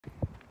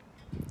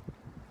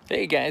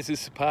Hey guys,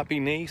 this is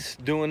Poppy Niece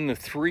doing the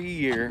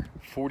 3-year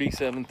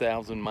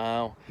 47,000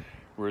 mile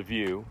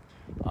review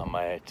on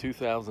my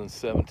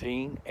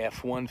 2017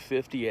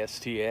 F-150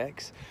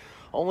 STX.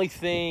 Only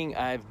thing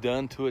I've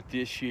done to it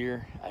this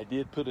year, I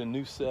did put a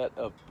new set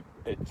of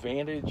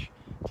Advantage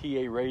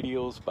TA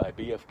radials by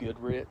BF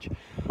Goodrich.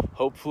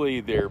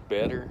 Hopefully they're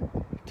better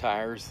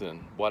tires than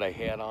what I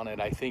had on it.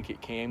 I think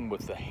it came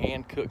with the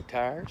hand-cooked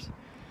tires.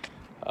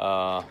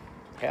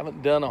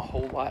 Haven't done a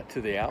whole lot to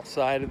the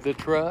outside of the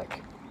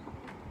truck.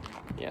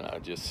 You know,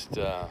 just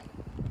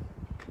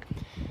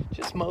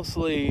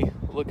mostly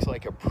looks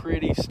like a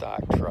pretty stock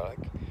truck.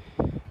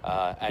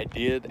 I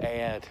did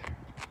add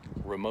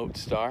remote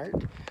start,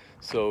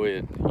 so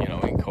it, you know,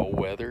 in cold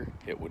weather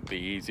it would be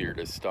easier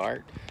to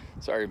start.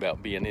 Sorry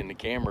about being in the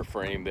camera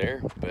frame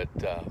there, but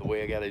the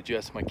way I got to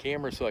adjust my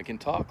camera so I can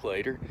talk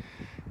later,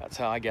 that's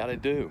how I got to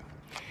do.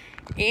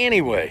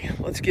 Anyway,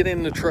 let's get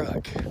in the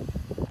truck.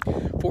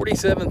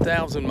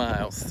 47,000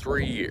 miles,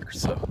 3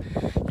 years, so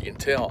you can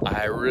tell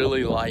I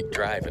really like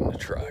driving the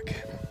truck.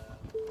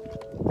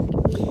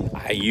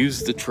 I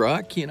use the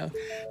truck, you know,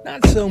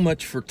 not so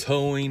much for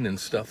towing and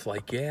stuff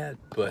like that,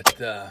 but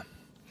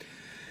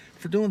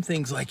for doing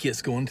things like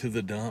this, going to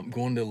the dump,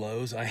 going to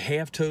Lowe's. I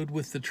have towed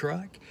with the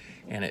truck,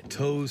 and it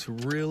tows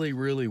really,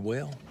 really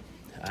well.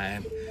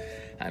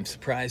 I'm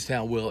surprised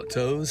how well it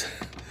tows.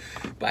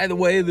 By the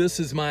way, this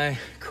is my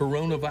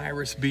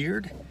coronavirus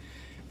beard.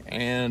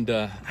 And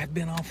I've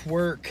been off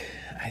work,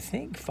 I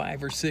think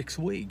 5 or 6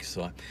 weeks,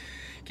 so I'm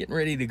getting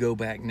ready to go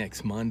back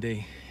next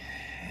Monday.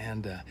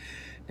 And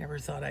never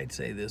thought I'd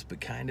say this,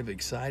 but kind of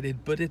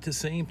excited. But at the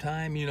same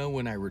time, you know,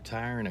 when I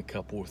retire in a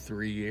couple or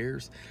 3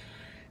 years,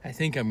 I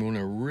think I'm going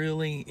to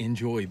really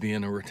enjoy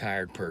being a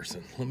retired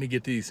person. Let me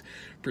get these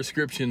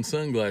prescription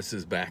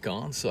sunglasses back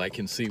on so I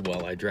can see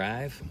while I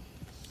drive.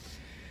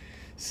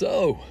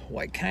 So,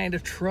 what kind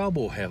of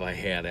trouble have I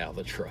had out of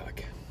the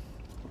truck?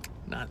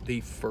 Not the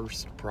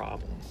first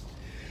problem.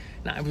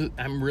 Now,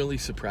 I'm really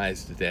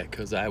surprised at that,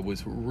 because I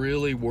was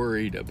really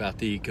worried about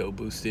the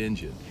Ecoboost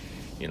engine.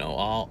 You know,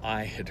 all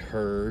I had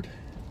heard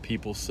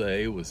people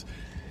say was,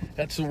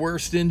 that's the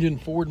worst engine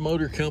Ford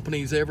Motor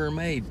Company's ever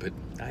made, but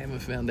I haven't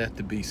found that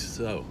to be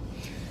so.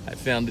 I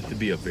found it to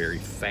be a very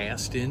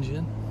fast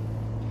engine.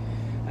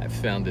 I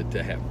found it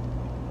to have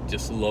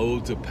just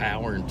loads of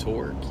power and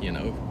torque, you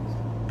know,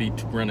 be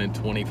running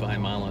 25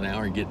 miles an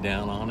hour and get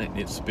down on it and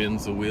it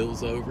spins the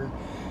wheels over.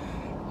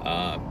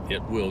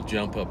 It will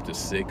jump up to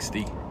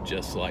 60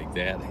 just like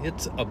that.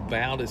 It's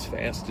about as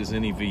fast as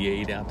any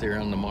V8 out there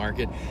on the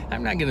market.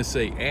 I'm not going to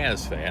say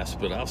as fast,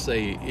 but I'll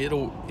say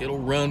it'll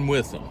run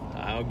with them.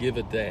 I'll give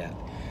it that.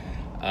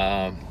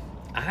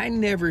 I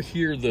never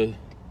hear the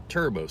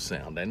turbo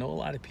sound. I know a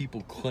lot of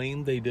people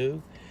claim they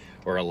do,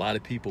 or a lot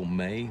of people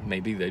may.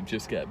 Maybe they've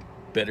just got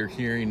better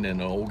hearing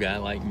than an old guy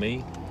like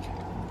me.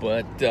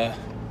 But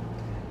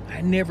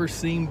I never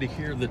seem to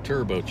hear the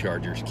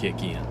turbochargers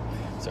kick in.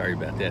 Sorry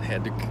about that,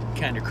 had to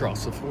kind of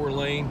cross the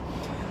 4-lane,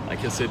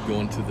 like I said,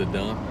 going to the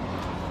dump.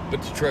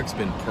 But the truck's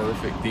been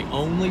perfect. The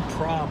only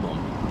problem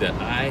that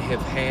I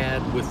have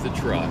had with the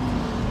truck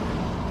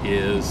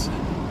is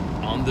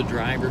on the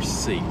driver's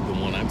seat, the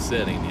one I'm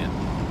sitting in.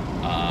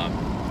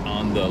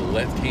 On the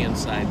left-hand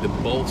side, the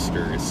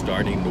bolster is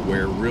starting to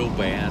wear real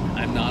bad.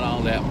 I'm not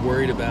all that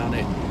worried about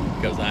it,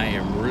 because I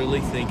am really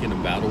thinking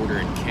about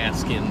ordering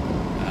Caskin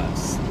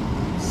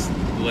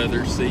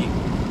leather seat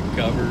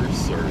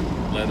covers or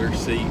leather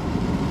seat,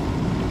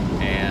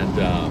 and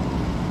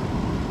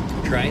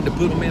trying to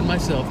put them in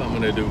myself. I'm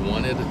going to do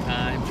one at a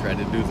time, try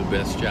to do the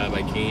best job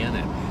I can,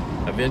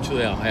 and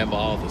eventually I'll have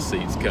all the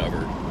seats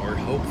covered, or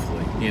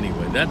hopefully.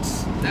 Anyway,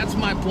 that's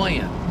my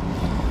plan.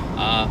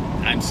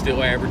 I'm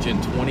still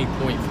averaging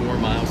 20.4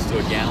 miles to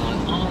a gallon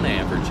on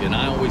average, and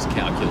I always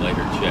calculate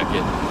or check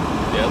it.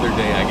 The other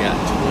day I got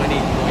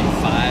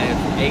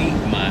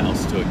 20.58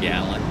 miles to a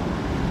gallon.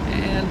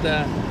 And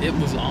it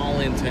was all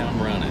in town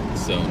running,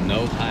 so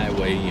no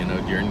highway. You know,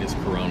 during this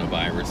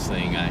coronavirus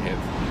thing, I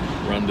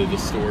have run to the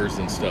stores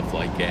and stuff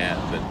like that,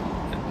 but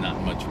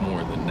not much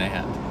more than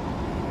that.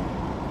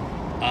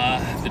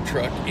 The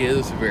truck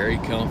is very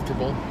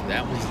comfortable.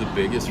 That was the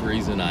biggest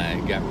reason I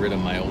got rid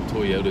of my old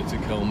Toyota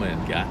Tacoma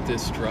and got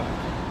this truck.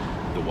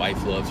 The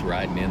wife loves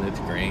riding in it,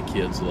 the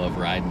grandkids love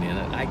riding in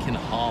it. I can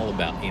haul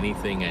about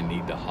anything I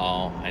need to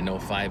haul. I know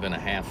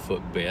 5.5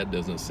 foot bed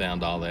doesn't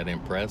sound all that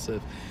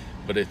impressive,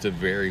 but it's a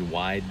very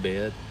wide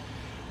bed,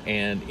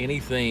 and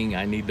anything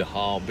I need to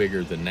haul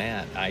bigger than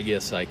that, I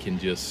guess I can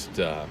just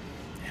that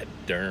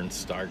darn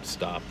start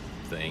stop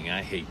thing.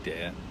 I hate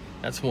that.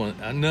 That's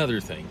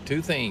another thing.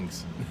 2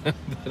 things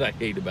that I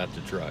hate about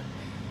the truck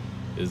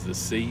is the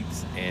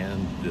seats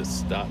and the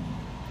stop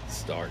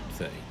start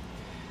thing.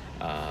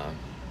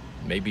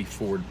 Maybe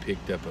Ford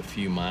picked up a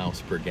few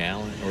miles per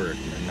gallon, or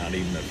not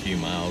even a few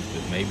miles,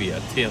 but maybe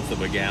 1/10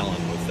 of a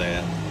gallon with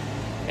that.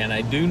 And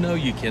I do know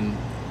you can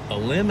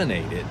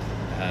eliminate it.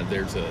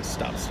 There's a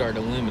stop start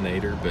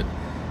eliminator, but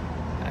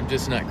I'm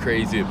just not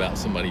crazy about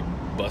somebody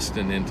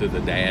busting into the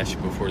dash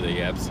before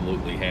they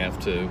absolutely have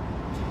to.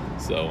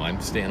 So I'm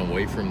staying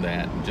away from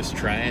that and just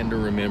trying to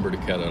remember to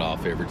cut it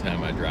off every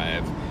time I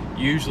drive.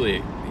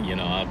 Usually, you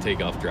know, I'll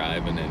take off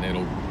driving and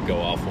it'll go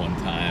off one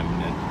time,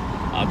 and then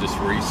I'll just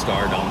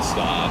restart on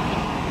stop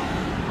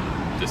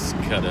and just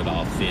cut it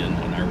off then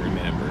when I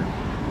remember.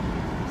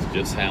 It's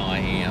just how I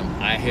am.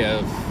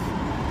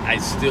 I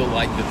still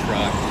like the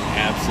truck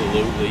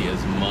absolutely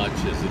as much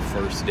as the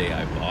first day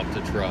I bought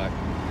the truck.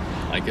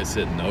 Like I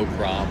said, no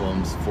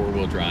problems.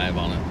 Four-wheel drive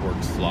on it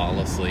works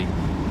flawlessly.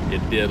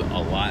 It did a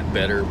lot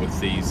better with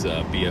these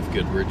BF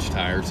Goodrich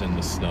tires in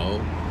the snow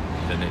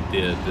than it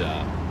did,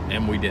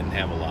 and we didn't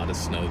have a lot of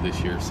snow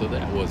this year, so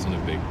that wasn't a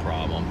big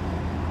problem.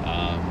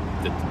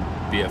 The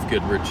BF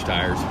Goodrich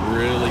tires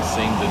really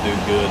seem to do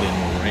good in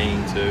the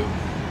rain too.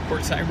 Of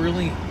course, I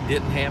really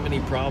didn't have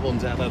any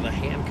problems out of the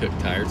Hankook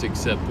tires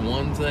except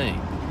one thing.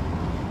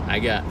 I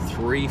got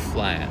 3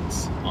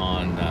 flats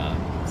on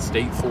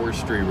state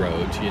forestry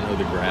roads, you know,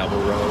 the gravel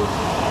roads,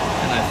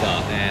 and I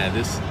thought, nah,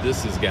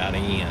 this has got to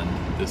end.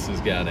 This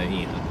has got to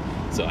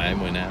end. So I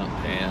went out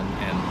and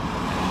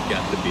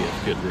got the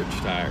BF Goodrich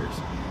tires.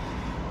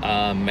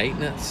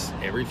 Maintenance,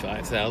 every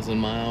 5,000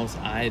 miles,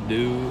 I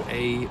do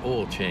a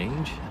oil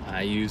change.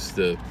 I use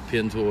the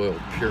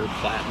Pennzoil Pure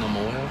Platinum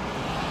oil,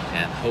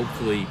 and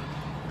hopefully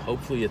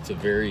it's a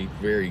very,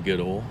 very good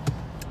oil.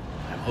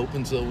 I'm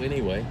hoping so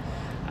anyway.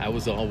 I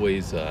was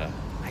always, I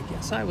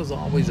guess I was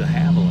always a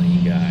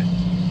Havoline guy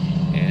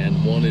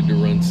and wanted to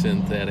run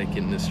synthetic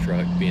in this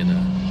truck, being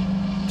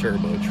a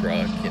turbo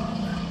truck,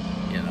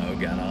 and, you know,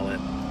 got all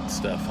that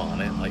stuff on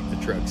it like the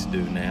trucks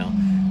do now.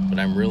 But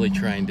I'm really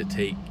trying to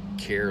take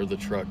care of the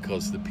truck,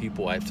 because the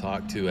people I've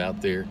talked to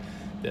out there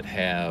that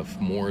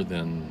have more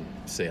than,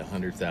 say,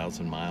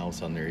 100,000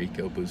 miles on their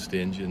Ecoboost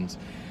engines,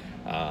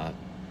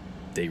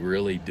 they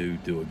really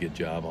do a good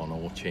job on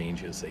oil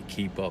changes. They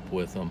keep up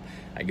with them.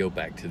 I go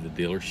back to the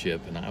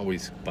dealership and I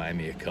always buy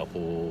me a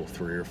couple,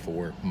 3 or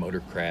 4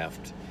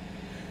 Motorcraft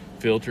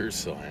filters,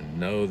 so I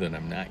know that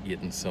I'm not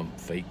getting some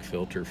fake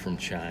filter from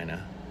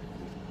China.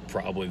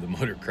 Probably the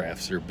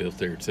Motorcrafts are built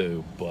there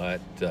too,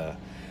 but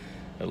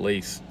at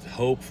least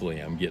hopefully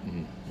I'm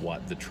getting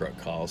what the truck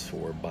calls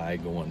for by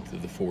going to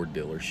the Ford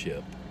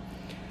dealership.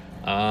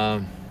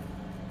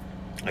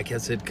 Like I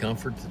said,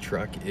 comfort, the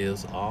truck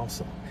is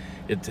awesome.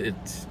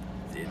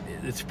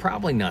 It's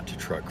probably not the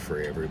truck for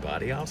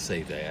everybody, I'll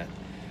say that.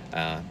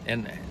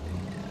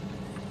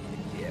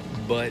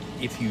 But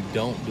if you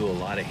don't do a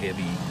lot of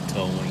heavy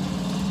towing,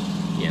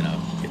 you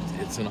know,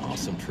 it's an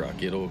awesome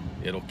truck. It'll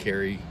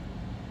carry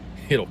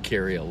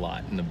a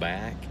lot in the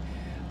back.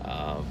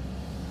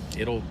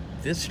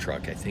 This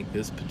truck, I think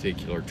this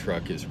particular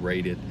truck is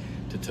rated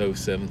to tow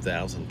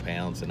 7,000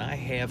 pounds, and I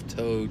have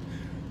towed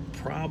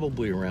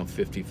probably around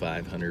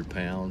 5,500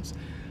 pounds.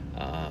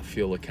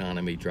 Fuel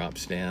economy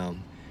drops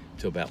down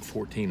to about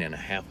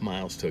 14.5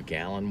 miles to a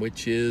gallon,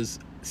 which is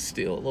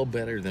still a little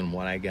better than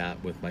what I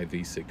got with my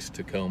V6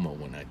 Tacoma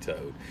when I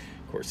towed.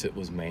 Of course, it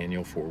was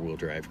manual 4-wheel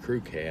drive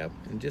crew cab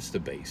and just a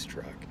base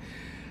truck.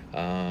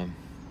 A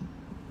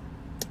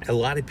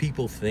lot of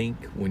people think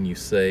when you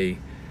say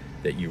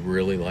that you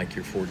really like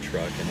your Ford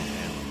truck, and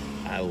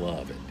I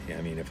love it.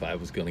 I mean, if I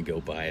was going to go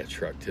buy a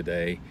truck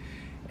today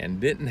and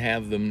didn't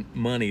have the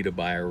money to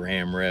buy a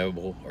Ram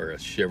Rebel or a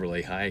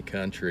Chevrolet High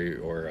Country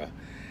or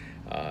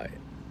a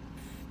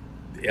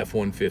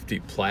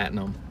F-150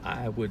 Platinum,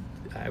 I would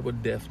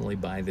definitely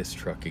buy this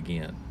truck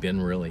again.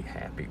 Been really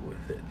happy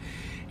with it.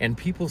 And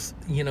people,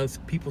 you know,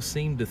 people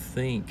seem to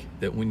think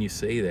that when you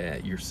say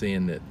that, you're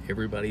saying that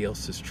everybody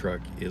else's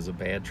truck is a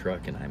bad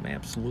truck, and I'm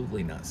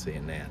absolutely not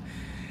saying that.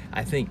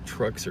 I think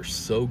trucks are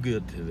so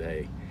good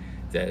today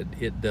that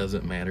it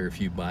doesn't matter if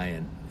you buy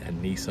a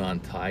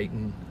Nissan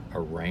Titan, a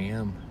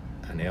Ram,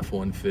 an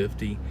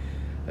F-150,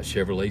 a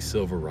Chevrolet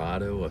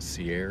Silverado, a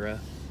Sierra,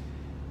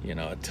 you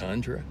know, a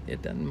Tundra.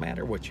 It doesn't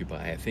matter what you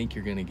buy. I think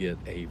you're going to get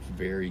a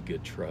very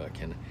good truck,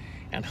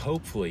 and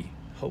hopefully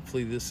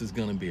this is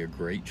going to be a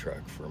great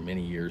truck for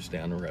many years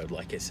down the road.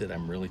 Like I said,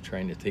 I'm really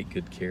trying to take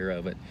good care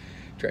of it,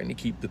 trying to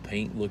keep the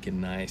paint looking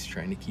nice,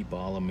 trying to keep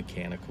all the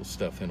mechanical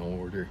stuff in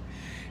order.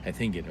 I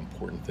think an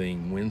important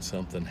thing when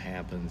something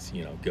happens,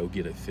 you know, go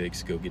get it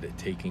fixed, go get it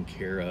taken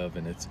care of.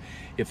 And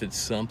if it's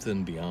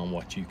something beyond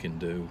what you can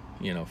do,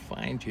 you know,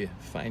 find you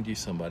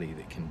somebody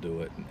that can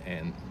do it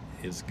and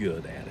is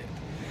good at it.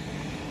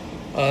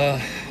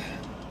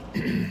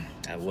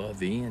 I love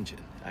the engine.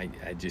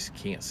 I just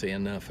can't say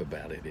enough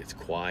about it. It's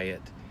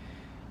quiet,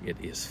 it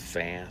is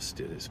fast,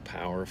 it is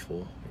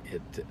powerful,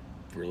 it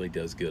really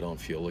does good on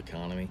fuel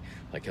economy.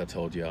 Like I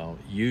told y'all,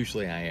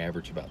 usually I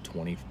average about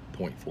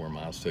 20.4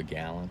 miles to a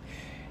gallon.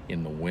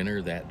 In the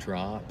winter, that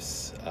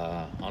drops.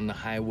 On the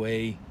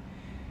highway,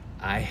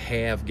 I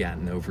have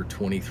gotten over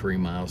 23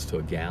 miles to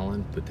a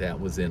gallon, but that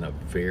was in a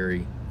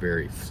very,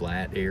 very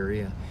flat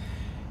area.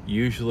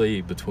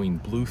 Usually between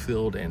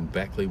Bluefield and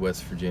Beckley,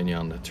 West Virginia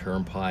on the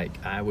turnpike,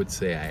 I would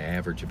say I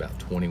average about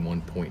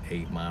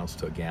 21.8 miles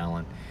to a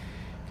gallon,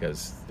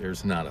 because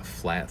there's not a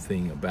flat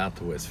thing about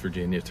the West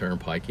Virginia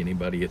turnpike.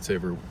 Anybody that's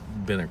ever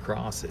been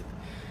across it.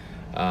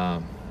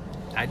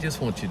 I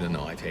just want you to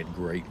know I've had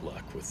great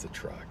luck with the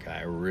truck.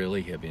 I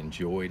really have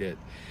enjoyed it.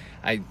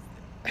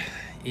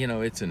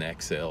 It's an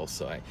XL,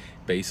 so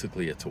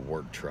basically it's a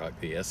work truck.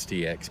 The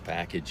STX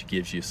package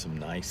gives you some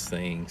nice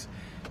things,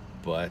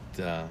 but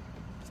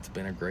it's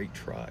been a great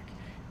truck.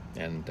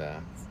 And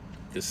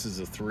this is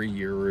a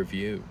 3-year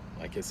review.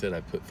 Like I said,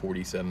 I put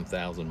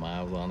 47,000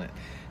 miles on it.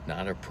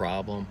 Not a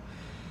problem.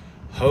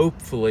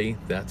 Hopefully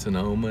that's an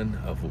omen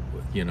of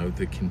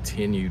the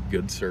continued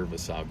good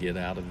service I'll get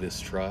out of this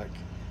truck.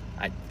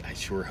 I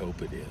sure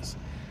hope it is.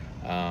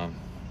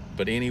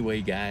 But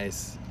anyway,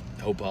 guys,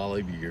 hope all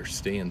of you are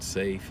staying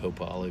safe. Hope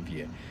all of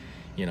you,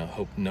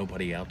 hope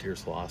nobody out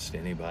there's lost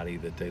anybody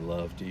that they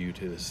love due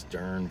to this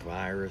darn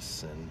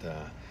virus. And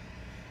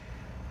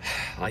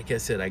like I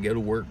said, I go to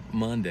work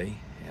Monday,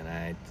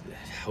 and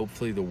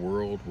hopefully the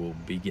world will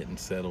be getting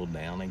settled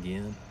down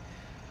again.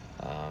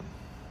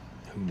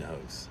 Who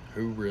knows?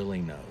 Who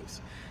really knows?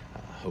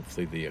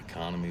 Hopefully the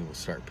economy will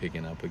start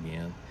picking up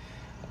again.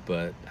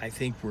 But I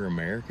think we're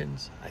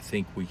Americans. I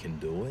think we can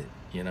do it.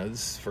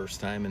 This is the first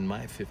time in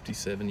my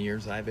 57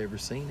 years I've ever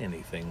seen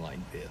anything like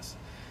this.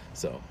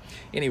 So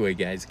anyway,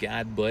 guys,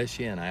 God bless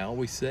you. And I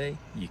always say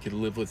you could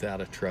live without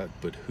a truck,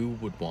 but who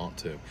would want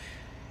to?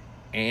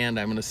 And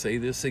I'm going to say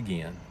this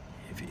again.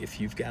 If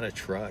you've got a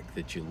truck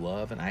that you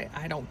love, and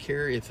I don't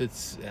care if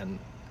it's an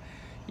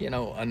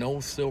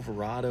old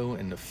Silverado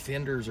and the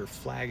fenders are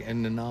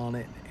flagging on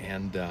it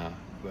and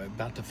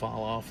about to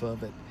fall off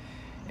of it,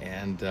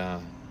 and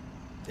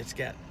it's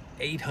got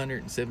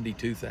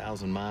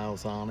 872,000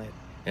 miles on it,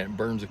 and it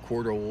burns a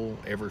quart of oil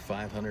every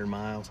 500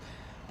 miles.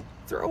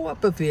 Throw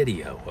up a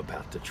video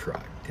about the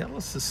truck. Tell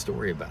us the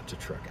story about the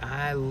truck.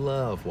 I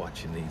love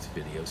watching these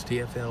videos.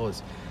 TFL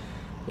has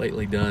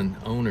lately done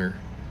owner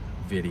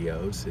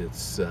videos.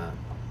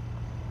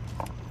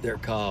 They're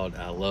called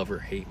I Love or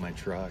Hate My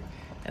Truck,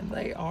 and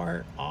they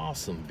are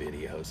awesome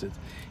videos.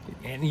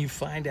 And you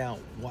find out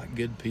what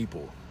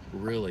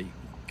really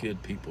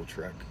good people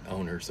truck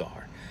owners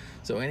are.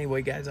 So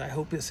anyway, guys, I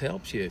hope this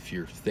helps you if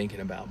you're thinking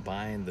about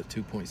buying the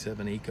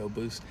 2.7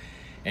 Ecoboost,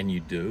 and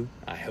you do.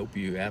 I hope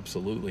you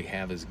absolutely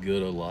have as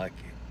good a luck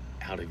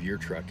out of your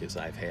truck as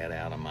I've had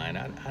out of mine.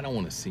 I don't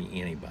want to see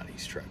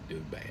anybody's truck do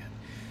bad.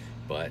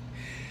 But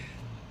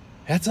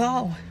that's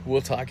all. We'll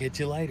talk at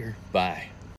you later. Bye.